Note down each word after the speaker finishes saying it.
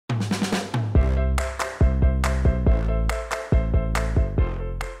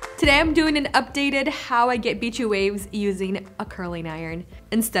Today I'm doing an updated how I get beachy waves using a curling iron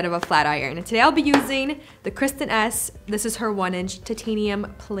instead of a flat iron. And today I'll be using the Kristin Ess. This is her 1-inch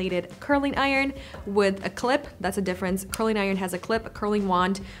titanium plated curling iron with a clip. That's a difference. Curling iron has a clip. A curling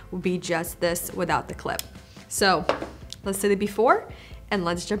wand would be just this without the clip. So let's do the before and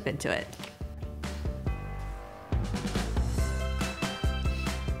let's jump into it.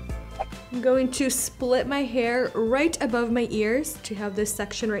 I'm going to split my hair right above my ears to have this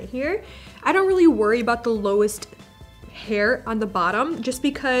section right here. I don't really worry about the lowest hair on the bottom just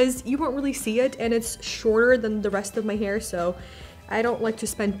because you won't really see it and it's shorter than the rest of my hair, so I don't like to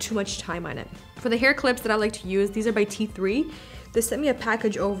spend too much time on it. For the hair clips that I like to use, these are by T3. They sent me a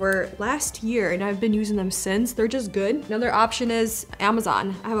package over last year and I've been using them since. They're just good. Another option is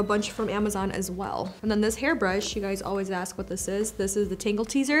Amazon. I have a bunch from Amazon as well. And then this hairbrush, you guys always ask what this is. This is the Tangle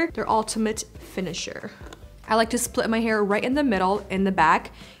Teaser, their ultimate finisher. I like to split my hair right in the middle, in the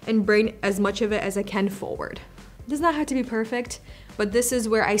back, and bring as much of it as I can forward. It does not have to be perfect, but this is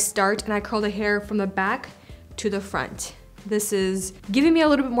where I start and I curl the hair from the back to the front. This is giving me a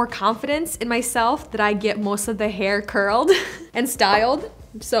little bit more confidence in myself that I get most of the hair curled and styled.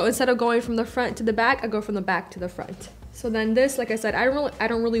 So instead of going from the front to the back, I go from the back to the front. So then this, like I said, I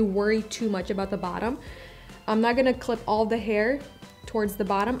don't really worry too much about the bottom. I'm not gonna clip all the hair towards the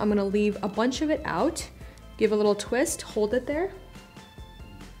bottom. I'm gonna leave a bunch of it out, give a little twist, hold it there.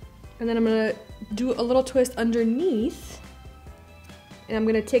 And then I'm gonna do a little twist underneath. And I'm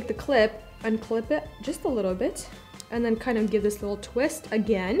gonna take the clip, unclip it just a little bit, and then kind of give this little twist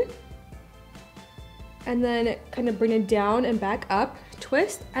again. And then kind of bring it down and back up,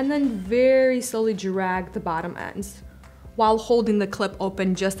 twist, and then very slowly drag the bottom ends while holding the clip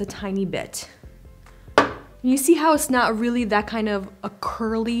open just a tiny bit. You see how it's not really that kind of a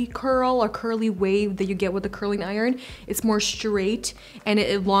curly curl or curly wave that you get with the curling iron? It's more straight and it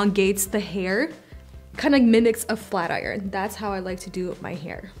elongates the hair. Kind of mimics a flat iron. That's how I like to do my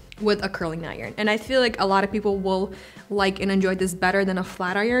hair with a curling iron. And I feel like a lot of people will like and enjoy this better than a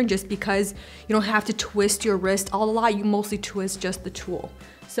flat iron just because you don't have to twist your wrist a lot. You mostly twist just the tool.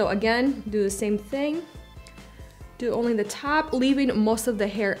 So again, do the same thing. Do only the top, leaving most of the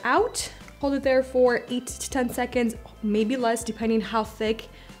hair out. Hold it there for 8 to 10 seconds, maybe less, depending how thick,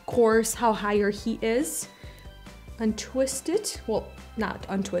 coarse, how high your heat is. Untwist it. Well, not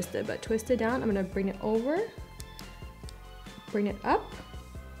untwist it, but twist it down. I'm gonna bring it over, bring it up,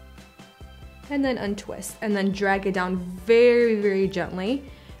 and then untwist, and then drag it down very, very gently,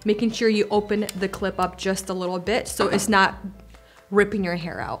 making sure you open the clip up just a little bit so it's not ripping your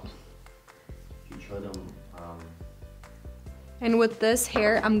hair out. And with this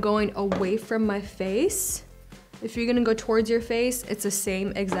hair, I'm going away from my face. If you're gonna go towards your face, it's the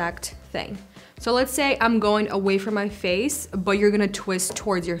same exact thing. So let's say I'm going away from my face, but you're gonna twist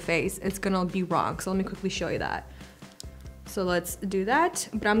towards your face. It's gonna be wrong, so let me quickly show you that. So let's do that,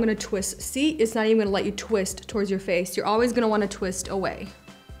 but I'm gonna twist. See, it's not even gonna let you twist towards your face. You're always gonna wanna twist away.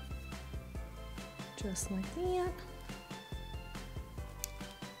 Just like that.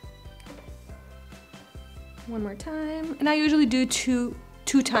 One more time. And I usually do two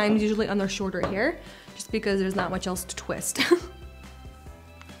times, usually on the shorter hair, just because there's not much else to twist.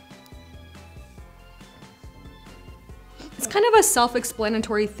 It's kind of a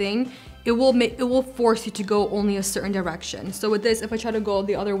self-explanatory thing. It will force you to go only a certain direction. So with this, if I try to go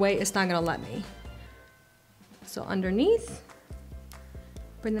the other way, it's not gonna let me. So underneath,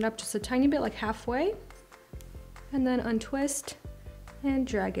 bring it up just a tiny bit, like halfway, and then untwist and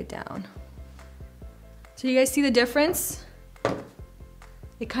drag it down. So you guys see the difference?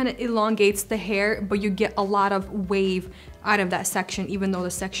 It kind of elongates the hair, but you get a lot of wave out of that section, even though the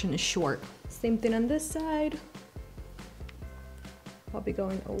section is short. Same thing on this side. I'll be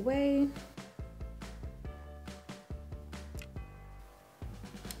going away.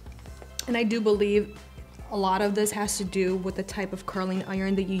 And I do believe a lot of this has to do with the type of curling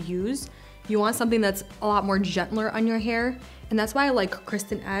iron that you use. You want something that's a lot more gentler on your hair. And that's why I like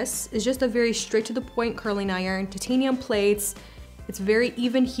Kristin Ess. It's just a very straight to the point curling iron, titanium plates. It's very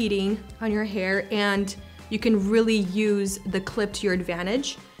even heating on your hair and you can really use the clip to your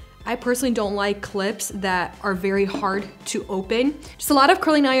advantage. I personally don't like clips that are very hard to open. Just a lot of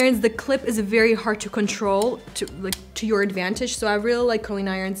curling irons, the clip is very hard to control to your advantage. So I really like curling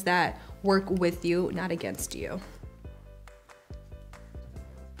irons that work with you, not against you.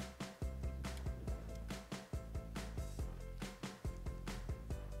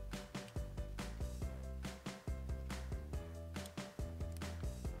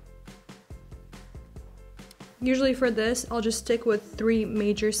 Usually for this, I'll just stick with 3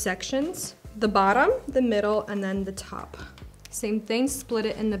 major sections: the bottom, the middle, and then the top. Same thing, split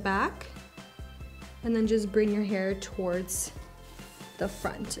it in the back, and then just bring your hair towards the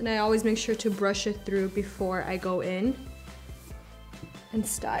front. And I always make sure to brush it through before I go in and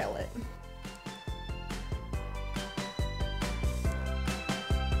style it.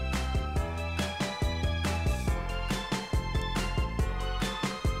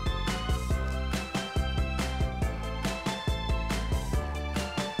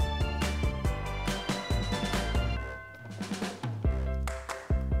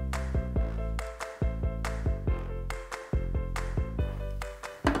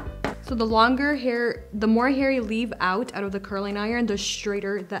 So the longer hair, the more hair you leave out of the curling iron, the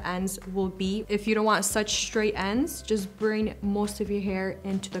straighter the ends will be. If you don't want such straight ends, just bring most of your hair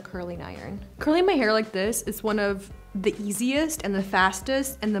into the curling iron. Curling my hair like this is one of the easiest and the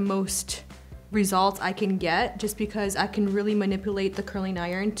fastest and the most results I can get, just because I can really manipulate the curling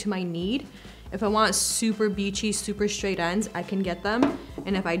iron to my need. If I want super beachy, super straight ends, I can get them.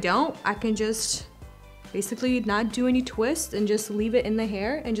 And if I don't, I can just basically not do any twists and just leave it in the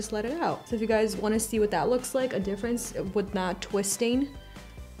hair and just let it out. So if you guys want to see what that looks like, a difference with not twisting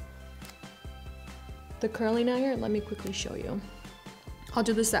the curling iron, let me quickly show you.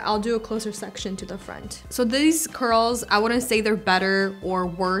 I'll do a closer section to the front. So these curls, I wouldn't say they're better or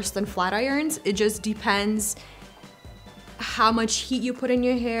worse than flat irons. It just depends how much heat you put in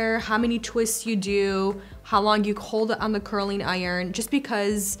your hair, how many twists you do, how long you hold it on the curling iron, just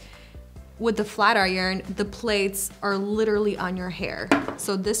because with the flat iron, the plates are literally on your hair.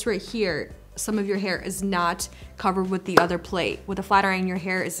 So this right here, some of your hair is not covered with the other plate. With the flat iron, your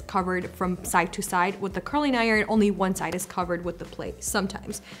hair is covered from side to side. With the curling iron, only one side is covered with the plate,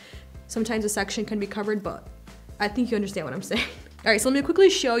 sometimes. Sometimes a section can be covered, but I think you understand what I'm saying. All right, so let me quickly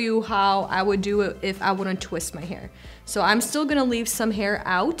show you how I would do it if I wouldn't twist my hair. So I'm still gonna leave some hair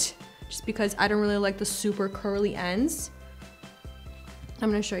out, just because I don't really like the super curly ends. I'm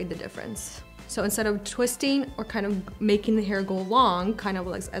gonna show you the difference. So instead of twisting or kind of making the hair go long, kind of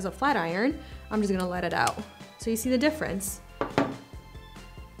like as a flat iron, I'm just gonna let it out. So you see the difference?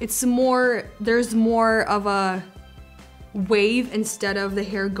 It's more, there's more of a wave instead of the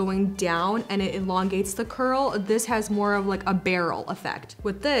hair going down and it elongates the curl. This has more of like a barrel effect.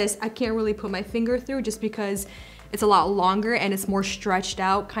 With this, I can't really put my finger through just because it's a lot longer and it's more stretched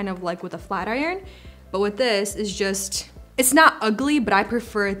out, kind of like with a flat iron. But with this, it's just, it's not ugly, but I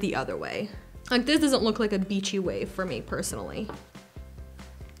prefer it the other way. Like this doesn't look like a beachy wave for me personally.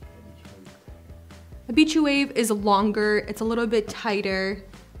 A beachy wave is longer, it's a little bit tighter.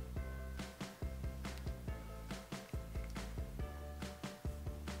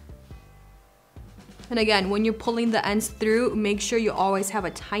 And again, when you're pulling the ends through, make sure you always have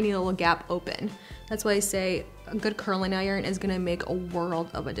a tiny little gap open. That's why I say a good curling iron is gonna make a world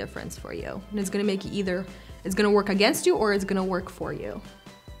of a difference for you. And it's gonna make you either, it's gonna work against you or it's gonna work for you.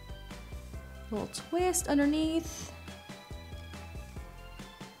 A little twist underneath.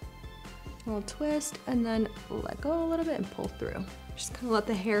 A little twist and then let go a little bit and pull through. Just kind of let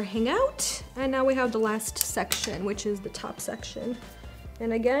the hair hang out. And now we have the last section, which is the top section.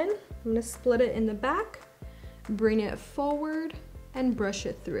 And again, I'm gonna split it in the back, bring it forward and brush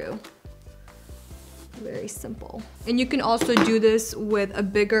it through. Very simple. And you can also do this with a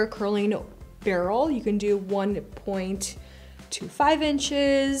bigger curling barrel. You can do 1.25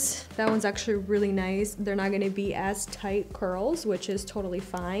 inches. That one's actually really nice. They're not gonna be as tight curls, which is totally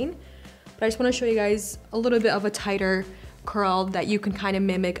fine. But I just wanna show you guys a little bit of a tighter curl that you can kind of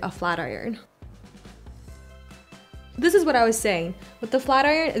mimic a flat iron. This is what I was saying. With the flat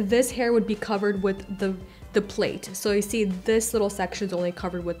iron, this hair would be covered with the plate. So you see this little section is only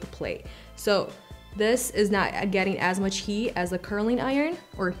covered with the plate. So this is not getting as much heat as a curling iron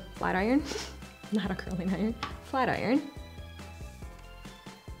or flat iron. Not a curling iron, flat iron.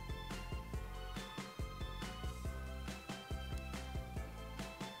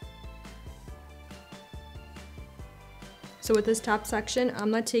 So with this top section,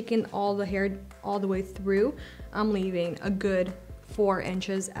 I'm not taking all the hair all the way through. I'm leaving a good 4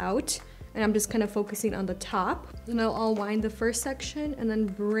 inches out. And I'm just kind of focusing on the top. Then I'll wind the first section and then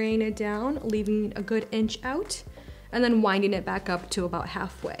bring it down, leaving a good inch out. And then winding it back up to about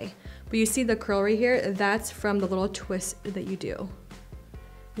halfway. But you see the curl right here? That's from the little twist that you do.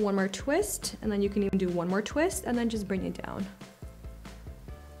 One more twist, and then you can even do one more twist, and then just bring it down.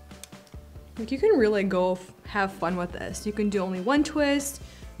 Like you can really go have fun with this. You can do only one twist,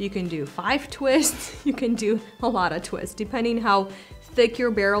 you can do 5 twists, you can do a lot of twists, depending how thick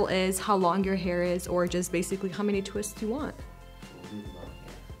your barrel is, how long your hair is, or just basically how many twists you want.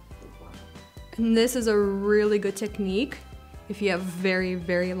 And this is a really good technique if you have very,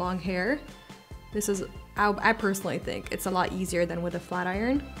 very long hair. This is, I personally think it's a lot easier than with a flat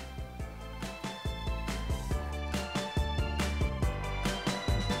iron.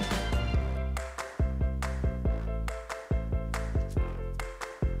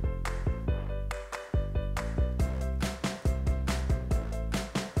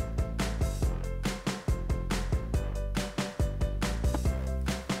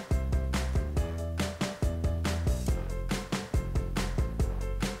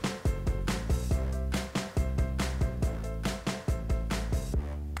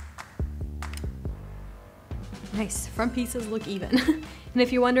 Nice, front pieces look even. And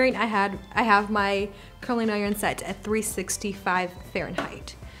if you're wondering, I have my curling iron set at 365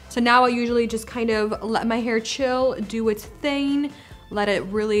 Fahrenheit. So now I usually just kind of let my hair chill, do its thing, let it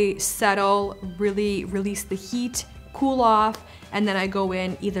really settle, really release the heat, cool off, and then I go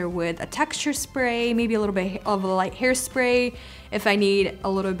in either with a texture spray, maybe a little bit of a light hairspray. If I need a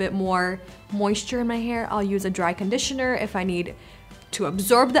little bit more moisture in my hair, I'll use a dry conditioner. If I need to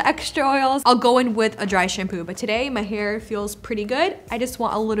absorb the extra oils, I'll go in with a dry shampoo. But today my hair feels pretty good. I just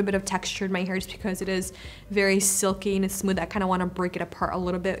want a little bit of texture in my hair just because it is very silky and smooth. I kind of want to break it apart a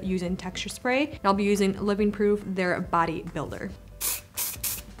little bit using texture spray. And I'll be using Living Proof, their body builder.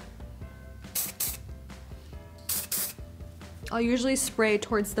 I'll usually spray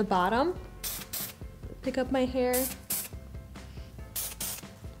towards the bottom, pick up my hair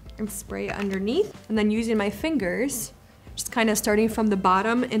and spray it underneath. And then using my fingers, just kind of starting from the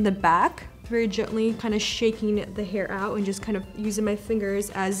bottom in the back, very gently kind of shaking the hair out and just kind of using my fingers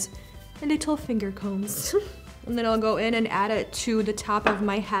as little finger combs. And then I'll go in and add it to the top of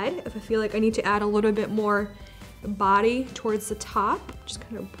my head if I feel like I need to add a little bit more body towards the top. Just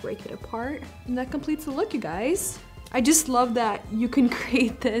kind of break it apart. And that completes the look, you guys. I just love that you can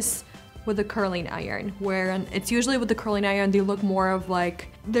create this with a curling iron, where it's usually with the curling iron, they look more of like,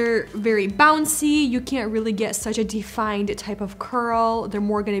 they're very bouncy. You can't really get such a defined type of curl. They're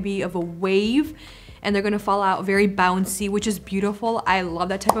more gonna be of a wave and they're gonna fall out very bouncy, which is beautiful. I love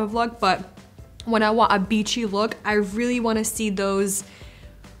that type of look, but when I want a beachy look, I really wanna see those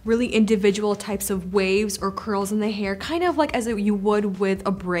really individual types of waves or curls in the hair, kind of like as you would with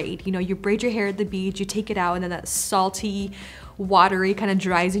a braid. You know, you braid your hair at the beach, you take it out, and then that salty, watery kind of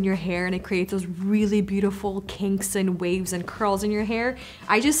dries in your hair and it creates those really beautiful kinks and waves and curls in your hair.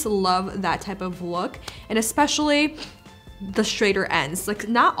 I just love that type of look, and especially the straighter ends. Like,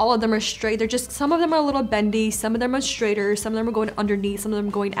 not all of them are straight, they're just, some of them are a little bendy, some of them are straighter, some of them are going underneath, some of them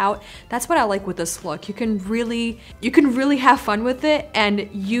are going out. That's what I like with this look. You can really have fun with it and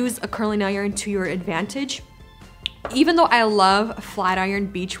use a curling iron to your advantage. Even though I love flat iron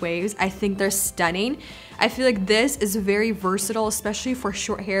beach waves, I think they're stunning. I feel like this is very versatile, especially for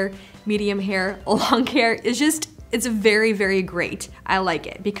short hair, medium hair, long hair. It's very, very great. I like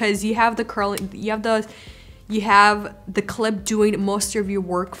it because you have the curling, you have the clip doing most of your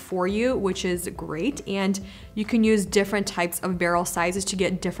work for you, which is great. And you can use different types of barrel sizes to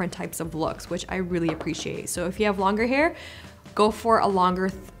get different types of looks, which I really appreciate. So if you have longer hair, go for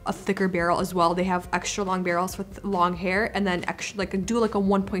a thicker barrel as well. They have extra long barrels with long hair, and then extra, do like a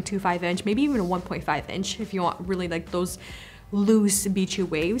 1.25 inch, maybe even a 1.5 inch if you want really like those loose beachy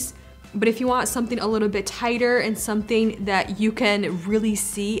waves. But if you want something a little bit tighter and something that you can really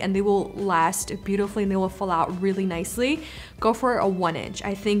see and they will last beautifully and they will fall out really nicely, go for a 1 inch.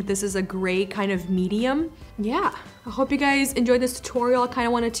 I think this is a great kind of medium. Yeah, I hope you guys enjoyed this tutorial. I kind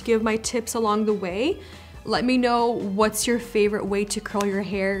of wanted to give my tips along the way. Let me know what's your favorite way to curl your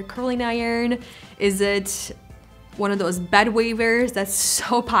hair. Curling iron? Is it one of those bed wavers that's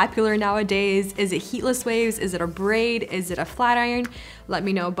so popular nowadays? Is it heatless waves? Is it a braid? Is it a flat iron? Let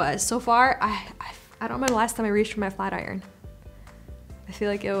me know. But so far, I don't remember the last time I reached for my flat iron. I feel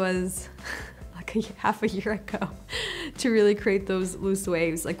like it was like half a year ago to really create those loose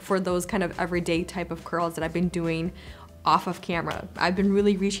waves, like for those kind of everyday type of curls that I've been doing off of camera. I've been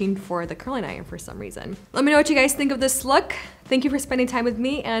really reaching for the curling iron for some reason. Let me know what you guys think of this look. Thank you for spending time with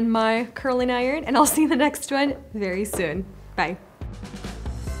me and my curling iron, and I'll see you in the next one very soon. Bye.